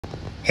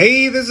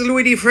Hey, this is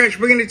Louis D. Fresh,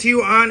 bringing it to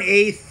you on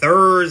a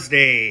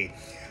Thursday.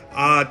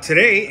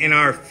 Today, in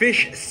our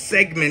fish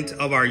segment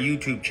of our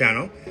YouTube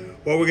channel,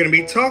 what we're going to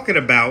be talking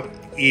about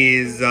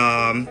is,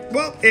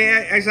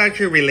 it's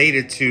actually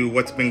related to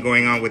what's been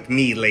going on with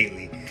me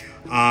lately.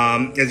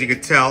 As you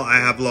can tell, I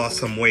have lost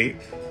some weight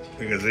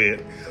because of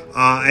it.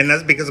 And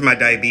that's because of my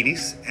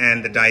diabetes.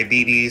 And the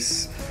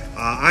diabetes,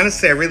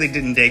 honestly, I really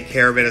didn't take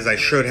care of it as I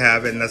should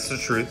have, and that's the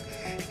truth.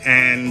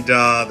 And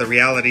the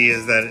reality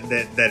is that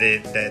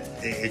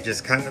it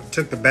just kind of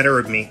took the better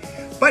of me.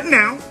 But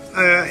now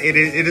it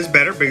is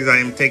better because I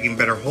am taking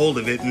better hold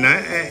of it, and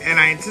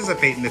I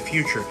anticipate in the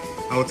future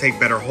I will take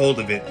better hold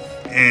of it.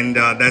 And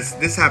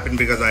this happened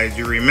because, as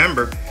you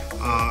remember,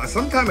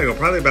 some time ago,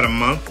 probably about a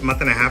month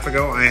and a half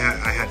ago, I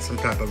had some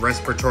type of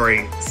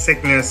respiratory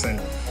sickness, and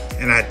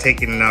I had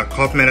taken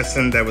cough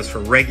medicine that was for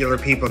regular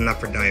people,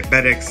 not for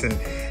diabetics, and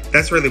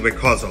that's really what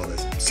caused all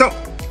this. So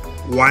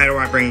why do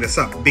I bring this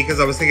up? Because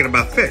I was thinking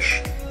about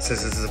fish.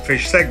 Since this is a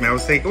fish segment, I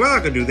was thinking, well, I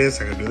could do this,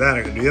 I could do that,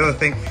 I could do the other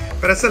thing.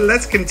 But I said,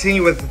 let's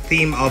continue with the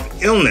theme of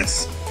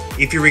illness.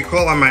 If you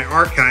recall, on my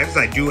archives,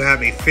 I do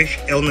have a fish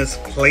illness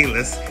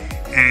playlist,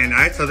 and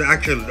I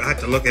had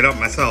to look it up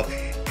myself.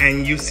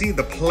 And you see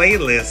the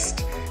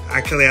playlist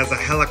actually has a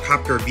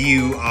helicopter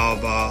view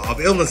of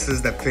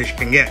illnesses that fish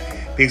can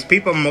get. Because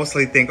people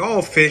mostly think,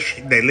 oh,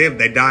 fish, they live,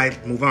 they die,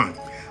 move on.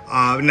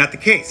 Not the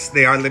case.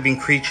 They are living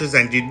creatures,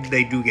 and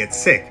they do get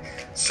sick.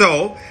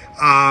 So,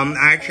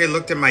 I actually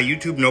looked at my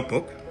YouTube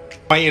notebook.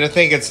 I want you to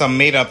think it's some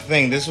made-up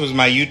thing. This was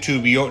my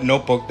YouTube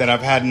notebook that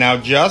I've had now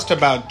just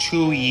about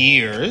 2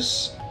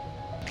 years.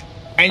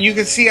 And you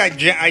can see I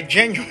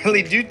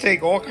genuinely do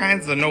take all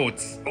kinds of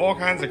notes, all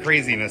kinds of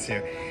craziness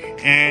here.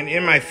 And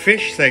in my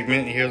fish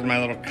segment, here's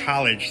my little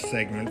college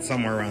segment,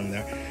 somewhere around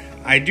there.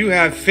 I do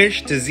have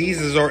fish,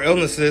 diseases, or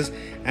illnesses,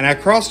 and I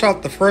crossed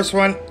out the first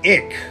one,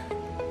 ick.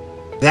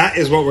 That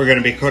is what we're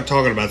going to be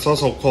talking about. It's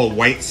also called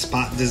white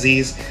spot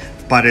disease,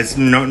 but it's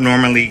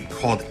normally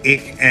called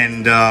ick.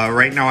 And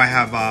right now I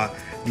have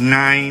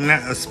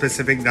 9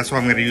 specific, that's why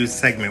I'm going to use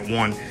segment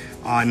 1,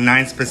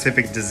 9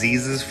 specific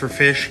diseases for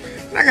fish.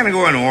 I'm not going to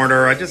go in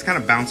order. I just kind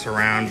of bounce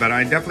around, but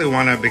I definitely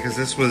want to, because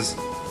this was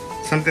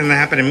something that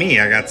happened to me.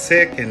 I got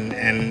sick,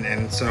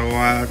 and so,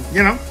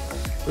 you know,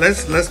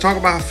 let's talk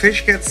about how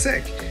fish get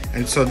sick.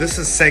 And so this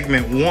is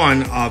segment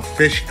 1 of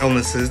fish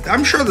illnesses.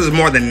 I'm sure there's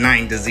more than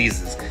 9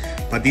 diseases,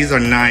 but these are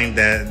 9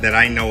 that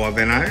I know of,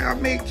 and I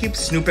may keep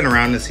snooping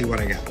around to see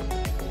what I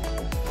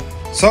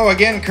got. So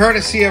again,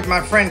 courtesy of my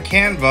friend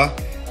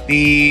Canva,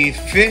 the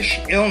fish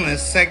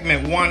illness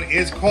segment 1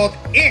 is called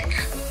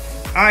ick.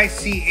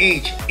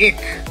 I-C-H,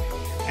 ick.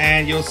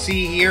 And you'll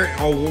see here,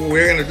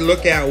 we're going to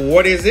look at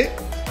what is it,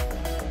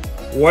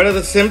 what are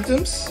the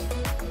symptoms,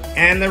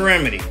 and the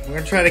remedy. We're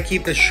going to try to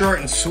keep this short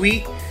and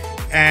sweet.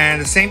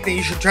 And the same thing,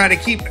 you should try to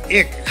keep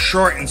ick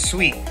short and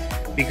sweet,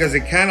 because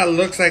it kind of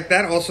looks like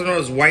that, also known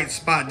as white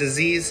spot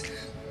disease.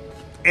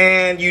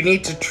 And you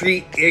need to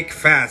treat ick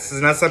fast.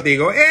 It's not something you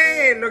go,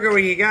 hey, look at where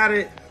you got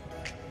it.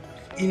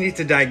 You need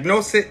to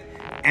diagnose it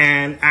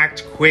and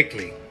act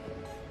quickly.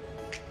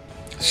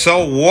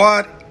 So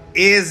what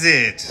is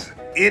it?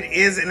 It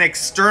is an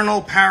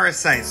external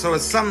parasite. So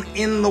it's something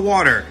in the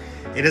water.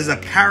 It is a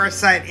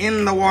parasite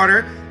in the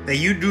water that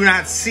you do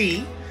not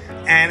see,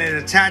 and it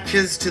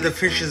attaches to the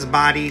fish's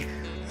body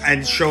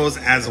and shows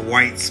as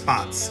white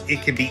spots.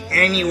 It could be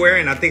anywhere,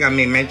 and I think I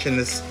may mention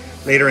this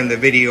later in the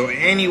video,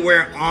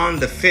 anywhere on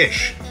the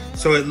fish.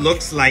 So it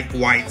looks like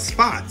white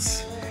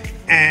spots.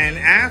 And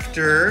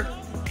after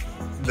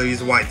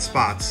these white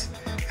spots,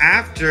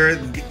 after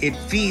it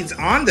feeds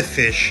on the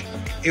fish,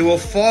 it will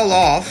fall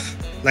off,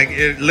 like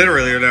it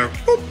literally,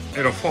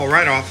 it'll fall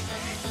right off,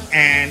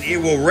 and it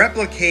will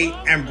replicate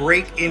and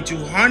break into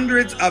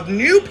hundreds of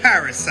new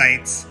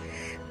parasites,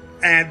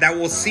 and that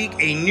will seek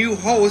a new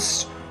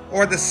host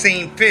or the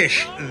same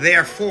fish.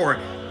 Therefore,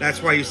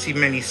 that's why you see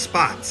many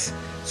spots.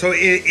 So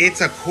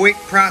it's a quick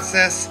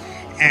process,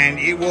 and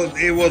it will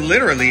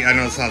literally, I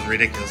know it sounds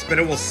ridiculous, but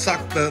it will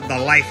suck the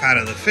life out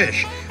of the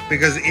fish,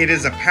 because it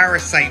is a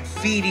parasite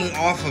feeding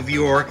off of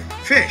your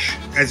fish.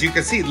 As you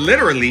can see,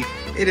 literally,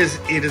 it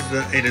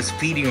is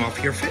feeding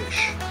off your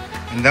fish.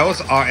 And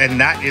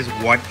that is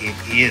what it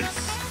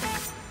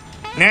is.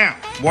 Now,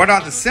 what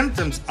are the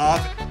symptoms of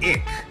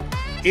ick?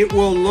 It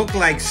will look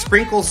like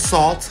sprinkled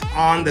salt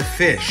on the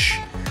fish.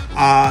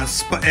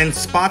 And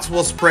spots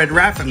will spread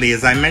rapidly.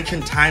 As I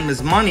mentioned, time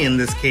is money in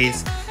this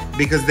case,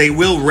 because they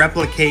will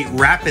replicate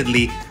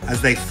rapidly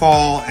as they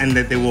fall, and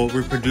that they will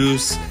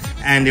reproduce,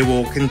 and it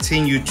will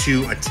continue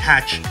to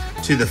attach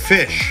to the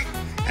fish.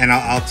 And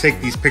I'll take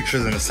these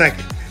pictures in a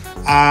second.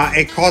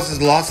 It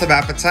causes loss of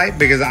appetite,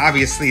 because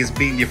obviously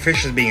your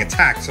fish is being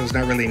attacked, so it's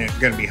not really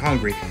going to be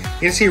hungry.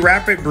 You see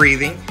rapid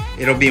breathing.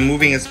 It'll be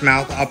moving its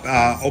mouth up,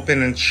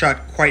 open and shut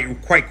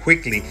quite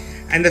quickly.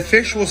 And the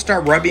fish will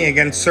start rubbing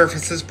against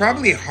surfaces,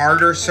 probably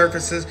harder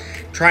surfaces,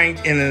 trying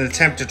in an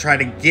attempt to try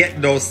to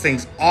get those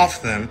things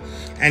off them.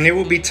 And it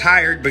will be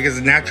tired because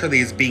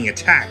naturally it's being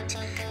attacked.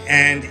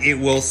 And it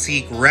will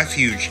seek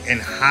refuge and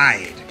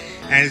hide.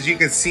 And as you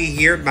can see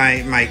here,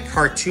 my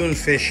cartoon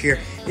fish here,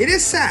 it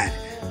is sad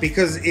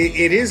because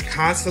it is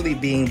constantly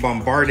being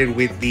bombarded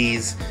with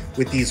these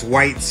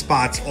white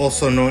spots,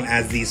 also known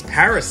as these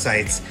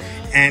parasites.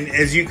 And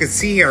as you can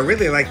see here, I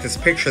really like this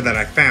picture that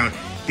I found,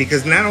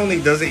 because not only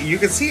does it, you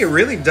can see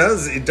it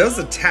does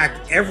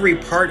attack every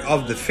part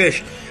of the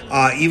fish,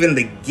 even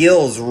the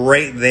gills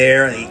right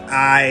there, the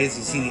eyes,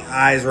 you see the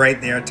eyes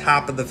right there,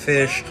 top of the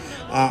fish,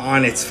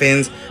 on its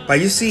fins. But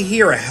you see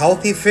here, a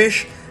healthy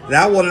fish,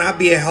 that will not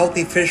be a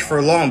healthy fish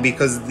for long,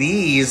 because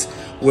these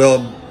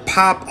will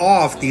pop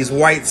off these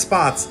white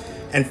spots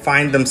and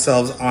find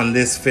themselves on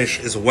this fish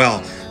as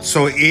well.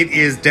 So it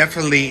is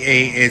definitely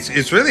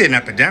it's really an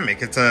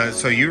epidemic.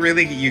 So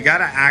you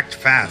gotta act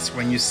fast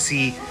when you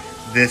see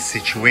this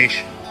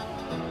situation.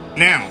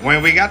 Now,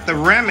 when we got the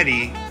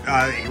remedy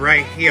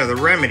right here, the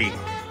remedy,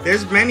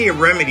 there's many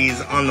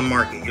remedies on the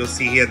market. You'll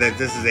see here that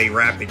this is a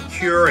rapid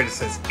cure. It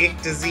says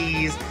ick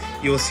disease.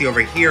 You'll see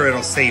over here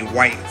it'll say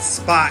white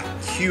spot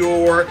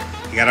cure.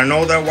 You gotta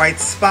know that white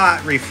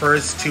spot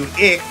refers to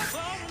ick.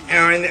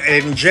 And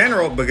in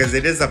general, because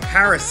it is a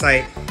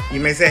parasite,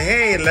 you may say,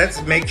 hey,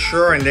 let's make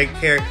sure and take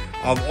care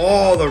of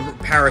all the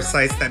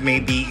parasites that may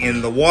be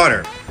in the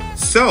water.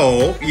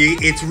 So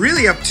it's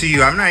really up to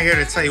you. I'm not here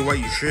to tell you what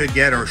you should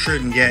get or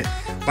shouldn't get,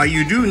 but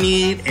you do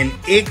need an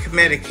ick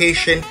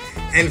medication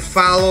and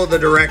follow the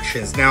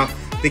directions. Now,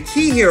 the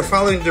key here,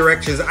 following the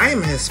directions, I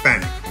am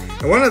Hispanic.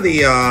 And one of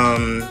the,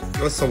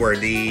 what's the word?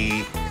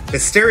 The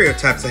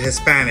stereotypes of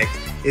Hispanic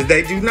is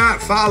they do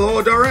not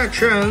follow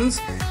directions.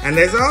 And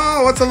they say,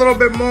 oh, what's a little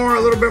bit more?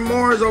 A little bit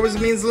more always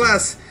means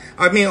less.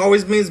 I mean,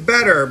 always means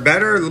better.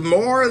 Better,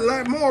 more,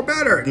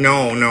 better.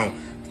 No.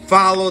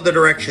 Follow the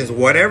directions.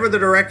 Whatever the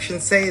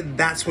directions say,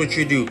 that's what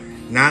you do.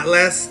 Not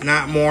less,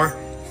 not more.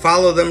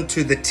 Follow them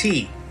to the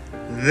T.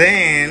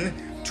 Then,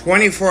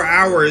 24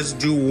 hours,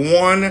 do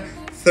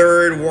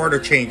 1/3 water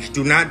change.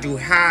 Do not do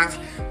half.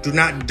 Do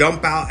not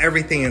dump out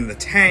everything in the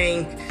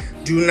tank.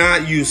 Do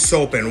not use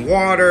soap and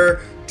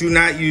water. Do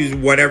not use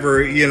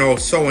whatever,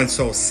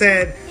 so-and-so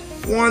said.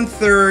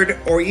 1/3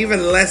 or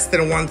even less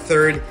than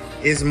 1/3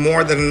 is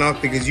more than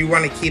enough, because you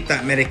want to keep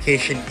that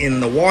medication in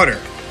the water.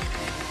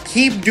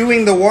 Keep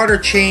doing the water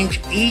change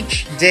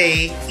each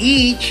day,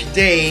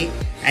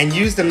 and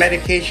use the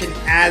medication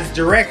as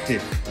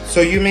directed.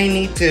 So you may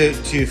need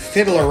to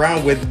fiddle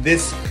around with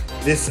this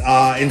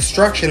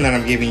instruction that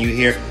I'm giving you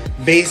here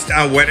based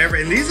on whatever.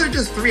 And these are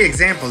just 3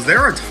 examples. There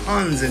are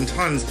tons and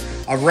tons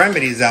of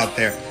remedies out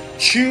there.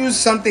 Choose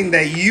something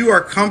that you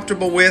are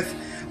comfortable with,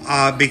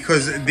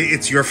 because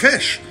it's your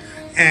fish.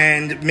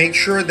 And make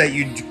sure that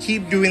you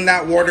keep doing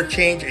that water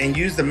change and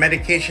use the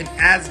medication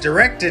as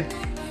directed.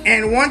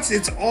 And once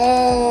it's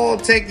all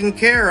taken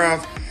care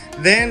of,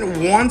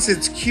 then once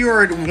it's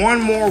cured, one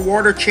more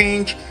water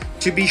change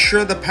to be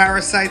sure the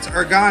parasites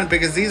are gone,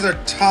 because these are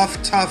tough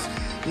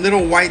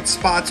little white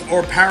spots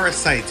or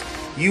parasites.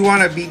 You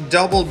want to be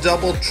double,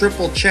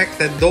 triple check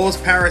that those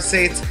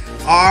parasites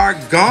are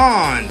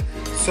gone.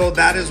 So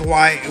that is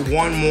why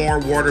one more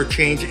water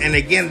change. And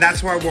again,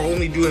 that's why we're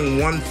only doing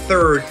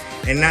 1/3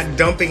 and not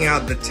dumping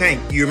out the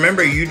tank. You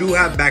remember, you do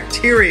have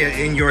bacteria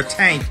in your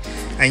tank,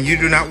 and you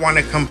do not want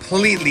to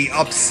completely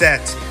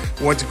upset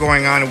what's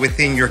going on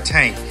within your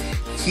tank.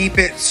 Keep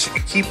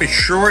it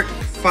short,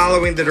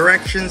 following the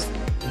directions,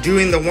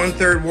 doing the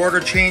 1/3 water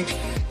change.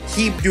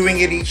 Keep doing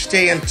it each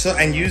day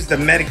and use the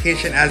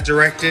medication as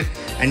directed,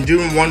 and do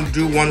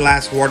one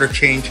last water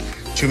change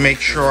to make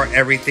sure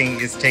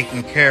everything is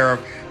taken care of.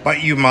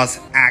 But you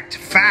must act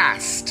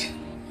fast.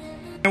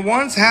 And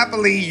once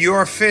happily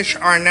your fish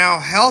are now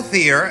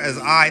healthier, as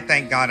I,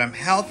 thank God, I'm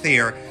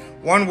healthier,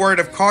 one word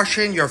of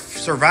caution, your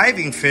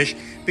surviving fish,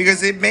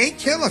 because it may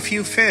kill a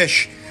few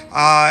fish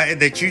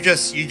that you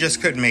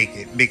just couldn't make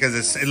it,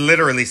 because it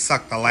literally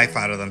sucked the life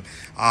out of them,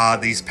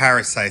 these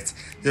parasites.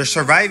 Their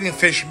surviving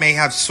fish may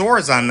have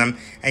sores on them,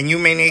 and you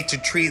may need to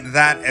treat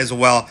that as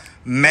well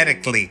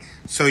medically.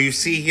 So you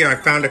see here, I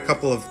found a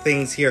couple of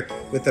things here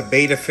with the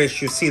beta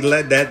fish. You see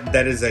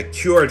that is a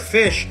cured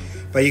fish,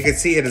 but you can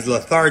see it is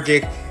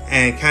lethargic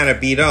and kind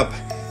of beat up.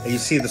 And you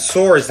see the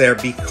sores there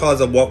because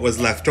of what was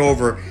left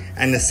over.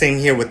 And the same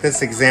here with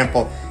this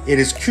example. It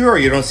is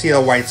cured. You don't see the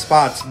white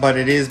spots, but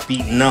it is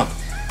beaten up,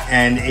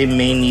 and it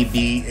may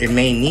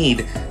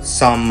need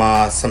some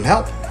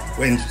help.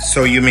 And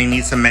so you may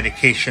need some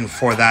medication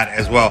for that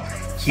as well.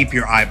 Keep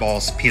your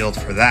eyeballs peeled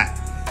for that.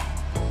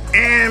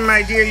 And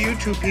my dear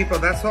YouTube people,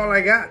 that's all I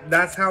got.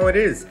 That's how it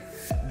is.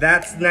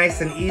 That's nice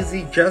and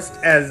easy, just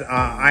as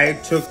I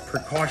took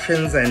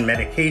precautions and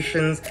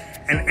medications,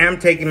 and am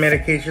taking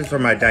medications for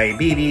my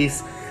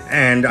diabetes,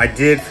 and I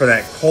did for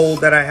that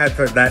cold that I had,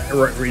 for that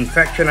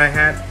infection I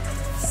had.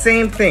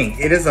 Same thing.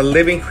 It is a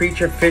living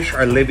creature. Fish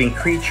are living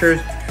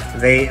creatures.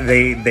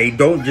 They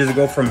don't just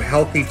go from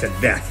healthy to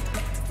death.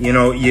 You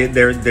know, you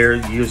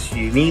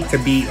need to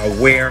be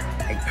aware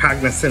and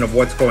cognizant of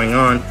what's going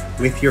on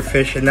with your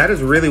fish, and that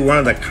is really one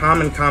of the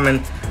common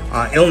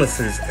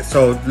illnesses.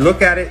 So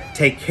look at it,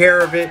 take care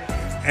of it,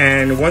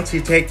 and once you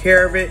take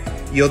care of it,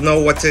 you'll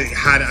know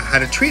how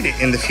to treat it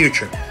in the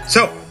future.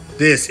 So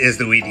This is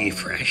the We Eat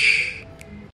Fresh.